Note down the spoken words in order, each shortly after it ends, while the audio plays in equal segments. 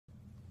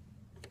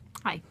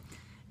Hi,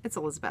 it's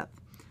Elizabeth.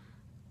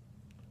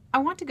 I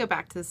want to go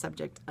back to the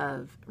subject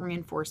of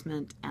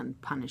reinforcement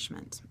and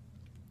punishment.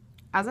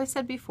 As I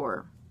said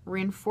before,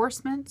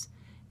 reinforcement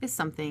is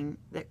something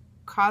that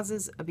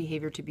causes a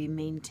behavior to be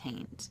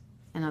maintained,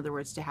 in other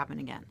words, to happen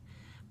again.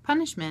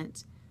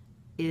 Punishment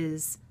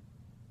is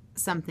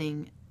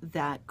something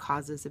that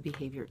causes a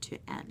behavior to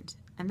end.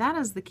 And that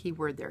is the key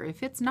word there.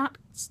 If it's not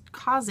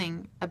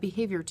causing a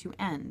behavior to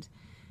end,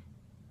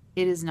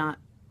 it is not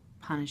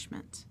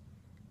punishment.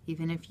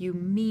 Even if you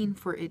mean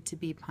for it to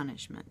be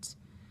punishment,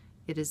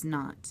 it is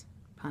not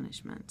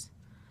punishment.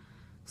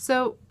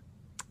 So,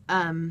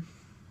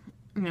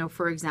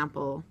 for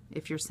example,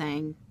 if you're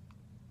saying,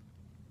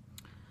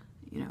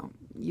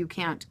 you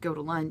can't go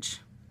to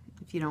lunch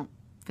if you don't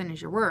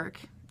finish your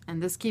work,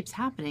 and this keeps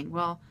happening,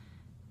 well,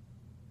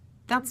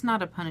 that's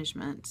not a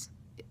punishment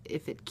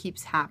if it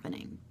keeps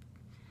happening.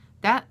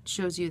 That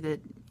shows you that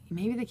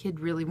maybe the kid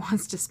really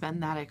wants to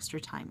spend that extra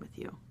time with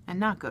you and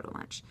not go to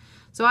lunch.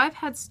 So I've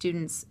had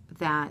students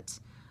that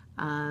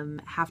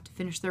have to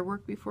finish their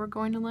work before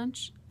going to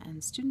lunch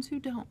and students who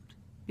don't,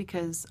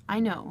 because I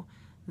know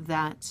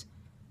that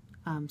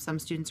some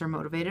students are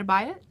motivated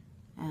by it,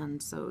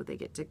 and so they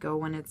get to go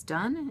when it's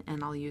done,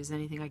 and I'll use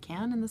anything I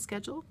can in the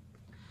schedule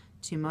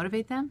to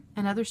motivate them,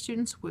 and other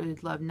students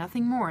would love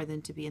nothing more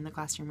than to be in the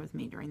classroom with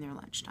me during their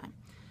lunchtime.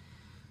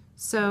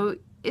 So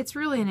it's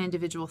really an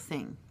individual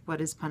thing, what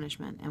is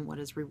punishment and what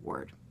is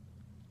reward.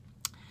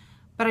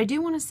 But I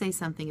do want to say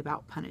something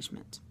about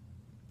punishment,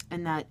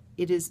 and that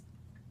it is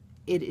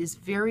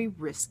very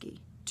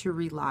risky to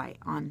rely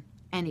on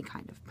any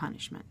kind of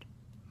punishment,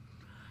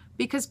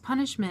 because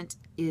punishment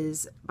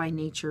is by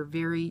nature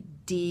very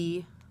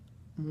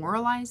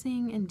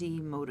demoralizing and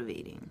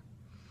demotivating.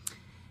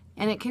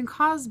 And it can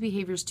cause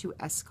behaviors to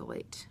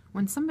escalate.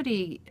 When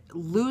somebody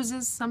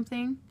loses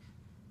something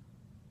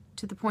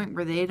to the point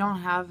where they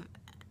don't have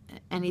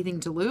anything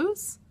to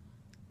lose,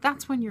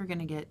 that's when you're going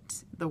to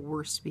get the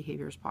worst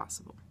behaviors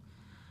possible.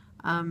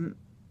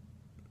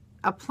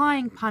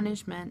 Applying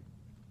punishment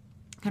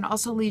can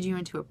also lead you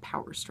into a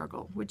power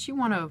struggle, which you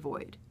want to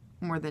avoid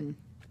more than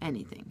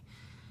anything.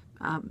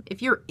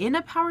 If you're in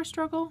a power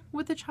struggle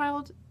with a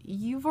child,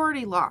 you've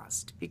already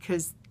lost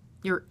because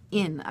you're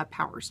in a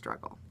power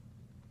struggle.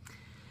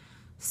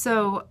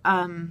 So,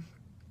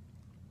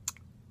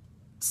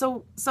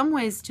 some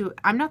ways to,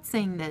 I'm not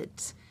saying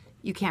that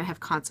you can't have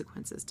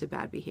consequences to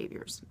bad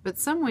behaviors, but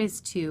some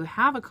ways to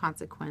have a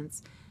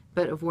consequence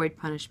but avoid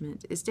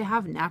punishment is to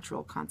have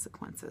natural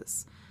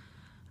consequences.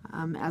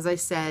 As I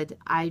said,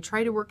 I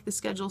try to work the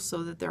schedule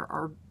so that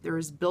there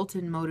is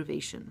built-in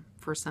motivation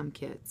for some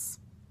kids,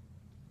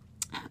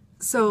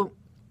 so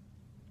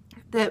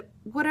that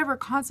whatever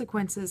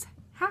consequences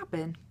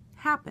happen.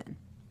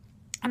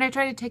 And I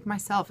try to take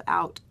myself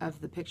out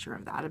of the picture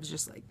of that. I was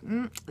just like,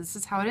 this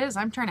is how it is.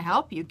 I'm trying to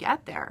help you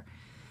get there.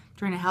 I'm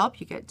trying to help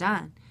you get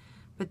done.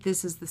 But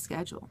this is the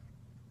schedule.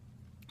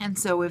 And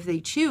so if they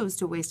choose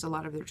to waste a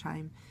lot of their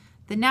time,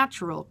 the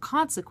natural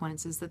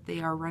consequence is that they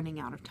are running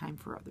out of time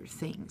for other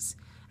things.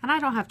 And I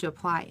don't have to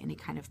apply any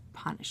kind of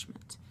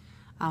punishment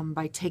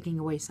by taking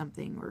away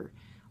something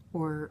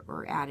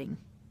or adding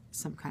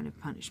some kind of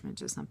punishment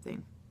to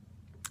something.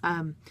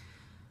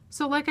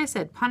 So like I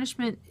said,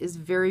 punishment is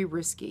very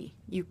risky.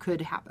 You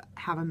could have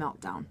a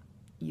meltdown.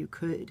 You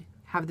could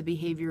have the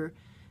behavior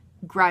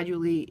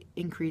gradually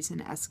increase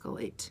and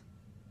escalate.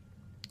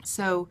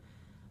 So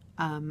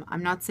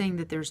I'm not saying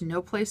that there's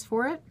no place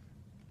for it.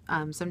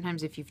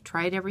 Sometimes if you've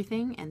tried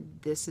everything and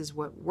this is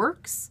what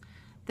works,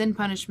 then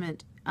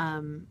punishment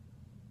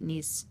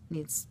needs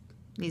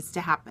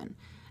to happen.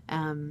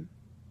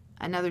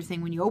 Another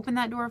thing, when you open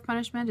that door of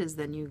punishment, is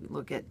then you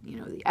look at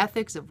the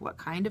ethics of what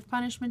kind of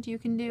punishment you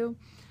can do.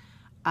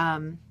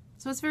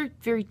 So it's very,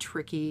 very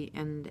tricky,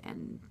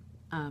 and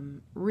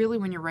really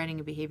when you're writing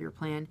a behavior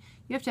plan,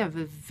 you have to have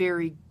a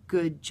very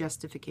good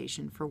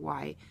justification for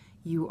why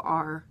you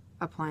are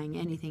applying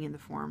anything in the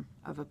form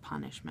of a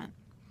punishment.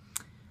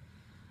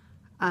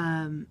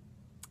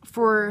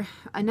 For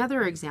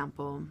another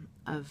example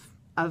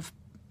of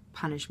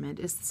punishment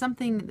is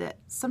something that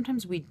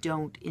sometimes we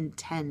don't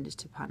intend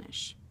to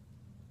punish.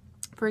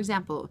 For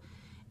example,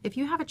 if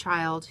you have a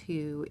child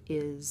who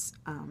is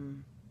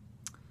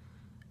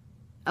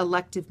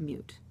elective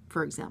mute,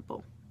 for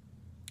example,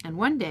 and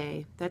one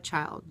day that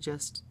child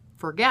just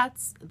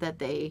forgets that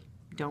they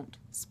don't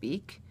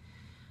speak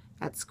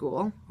at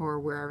school or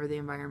wherever the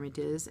environment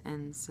is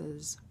and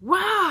says,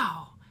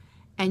 "Wow!"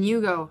 and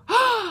you go,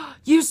 "Oh,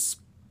 you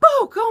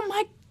spoke! Oh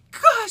my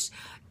gosh,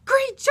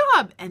 great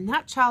job!" and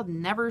that child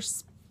never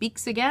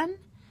speaks again,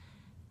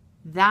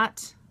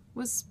 that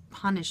was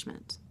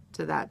punishment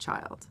to that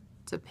child,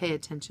 to pay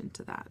attention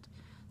to that.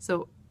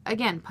 So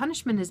again,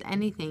 punishment is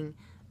anything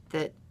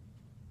that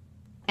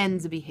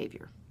ends a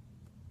behavior,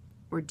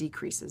 or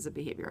decreases a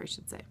behavior, I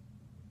should say.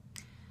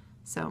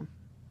 So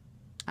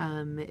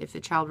if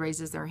the child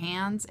raises their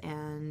hands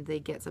and they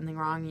get something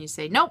wrong and you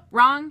say, "Nope,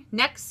 wrong,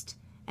 next,"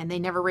 and they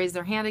never raise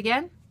their hand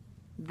again,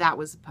 that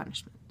was a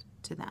punishment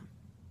to them.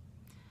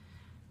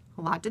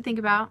 A lot to think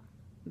about,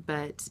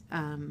 but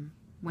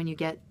when you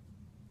get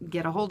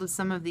a hold of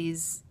some of the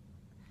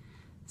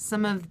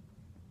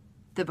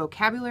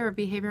vocabulary of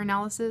behavior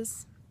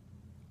analysis,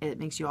 it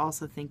makes you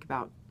also think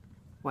about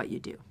what you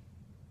do.